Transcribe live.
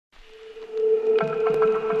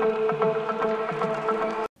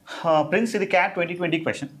Prince ఇది cat 2020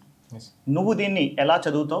 question. నువ్వు దీన్ని ఎలా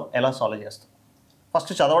చదువుతావు, ఎలా సాల్వ్ చేస్తావు?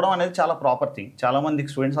 ఫస్ట్ చదవడం అనేది చాలా ప్రాపర్ థింగ్. చాలామంది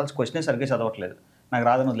స్టూడెంట్స్ వాళ్ళు క్వశ్చన్ సరిగ్గా చదవట్లేదు, నాకు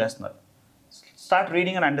రాదని వదిలేస్తున్నారు. Start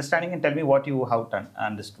reading and understanding and tell me what you have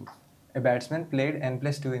understood. A batsman played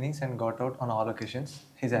n+2 innings and got out on all occasions.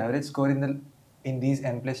 His average score in these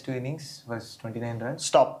n+2 innings was 29 runs.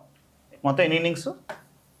 Stop. మొత్తం ఎన్ని innings?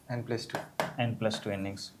 n+2. n+2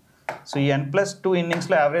 innings. So ఈ n+2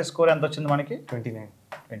 ఇన్నింగ్స్లో average score ఎంత వచ్చింది మనకి?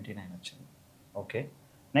 29 వచ్చింది. Okay,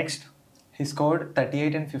 next. He scored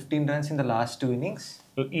 38 and 15 runs in the last 2 innings.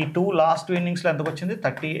 ఈ last 2 ఇన్నింగ్స్లో ఎంత వచ్చింది?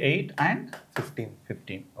 38 and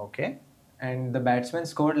 15. Okay. And the batsman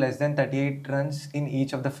scored less than 38 runs in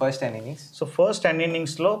each of the first 10 innings. So first 10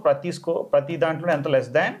 ఇన్నింగ్స్లో ప్రతి దాంట్లో ఎంత less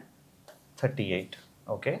than 38.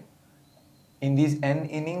 Okay. In these n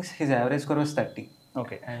innings, his average score was 30.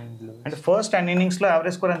 Okay. అంటే first 10 ఇన్నింగ్స్లో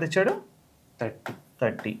average score ఎంత ఇచ్చాడు?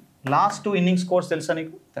 30. Last 2 innings scores తెలుసా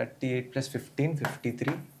నీకు? 38 plus 15,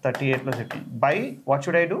 53. 38 plus 15. By what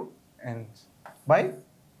should I do? And By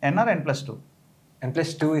n or n+2?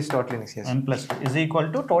 n+2 is total innings, yes. n+2 is equal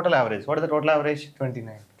to total average. What is the total average?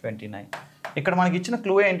 29. ఇక్కడ మనకి ఇచ్చిన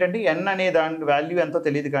clue ఏంటంటే n అనే దాని value ఎంతో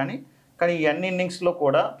తెలియదు, కానీ ఈ n ఇన్నింగ్స్లో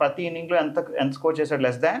కూడా ప్రతి ఇన్నింగ్లో ఎంత స్కోర్ చేశాడు?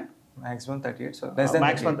 Less than maximum 38. So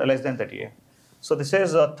less than 38. So this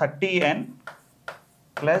is 30n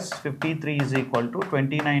plus 53 is equal to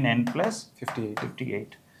 29n plus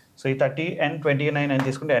 58. So ఈ 30n 29 అని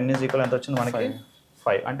తీసుకుంటే n is equal ఎంత వచ్చింది మనకి?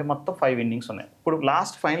 5. అంటే మొత్తం 5 ఇన్నింగ్స్ ఉన్నాయి. ఇప్పుడు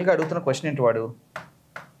లాస్ట్ ఫైనల్గా అడుగుతున్న క్వశ్చన్ ఏంటి వాడు?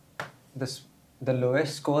 The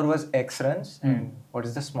lowest score was x runs. And what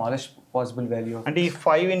is the smallest possible value of? అంటే ఈ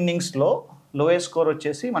 5 ఇన్నింగ్స్లో లోయెస్ట్ స్కోర్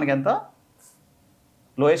వచ్చేసి మనకి ఎంత?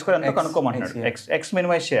 లోయెస్ట్ స్కోర్ ఎంత కనుక్కోమంటున్నాడు. ఎక్స్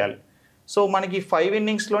మినిమైజ్ చేయాలి. సో మనకి 5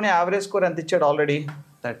 ఇన్నింగ్స్లోనే యావరేజ్ స్కోర్ ఎంత ఇచ్చాడు? ఆల్రెడీ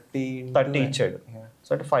 30 ఇచ్చాడు. సో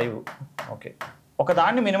అంటే 5. ఓకే. ఒక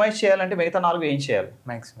దాన్ని మినిమైజ్ చేయాలంటే మిగతా 4 ఏం చేయాలి?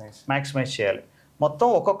 మ్యాక్సిమైజ్ చేయాలి. మొత్తం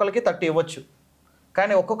ఒక్కొక్కరికి 30 ఇవ్వచ్చు,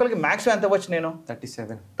 కానీ ఒక్కొక్కరికి మ్యాక్సిమం ఎంత ఇవ్వచ్చు నేను?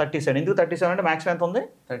 37. ఎందుకు 37 అంటే మ్యాక్సిమం ఎంత ఉంది?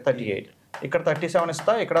 38. ఇక్కడ 37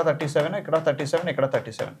 ఇస్తా, ఇక్కడ 37, ఇక్కడ 37, ఇక్కడ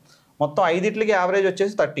 37. మొత్తం 5 యావరేజ్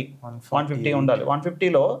వచ్చేసి 30. 150 ఉండాలి.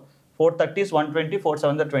 150లో 4 30s 120, 4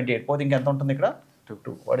 7s 28. పోతే ఇంకెంత ఉంటుంది ఇక్కడ?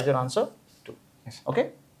 2. What is your answer? 2. Okay,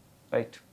 right.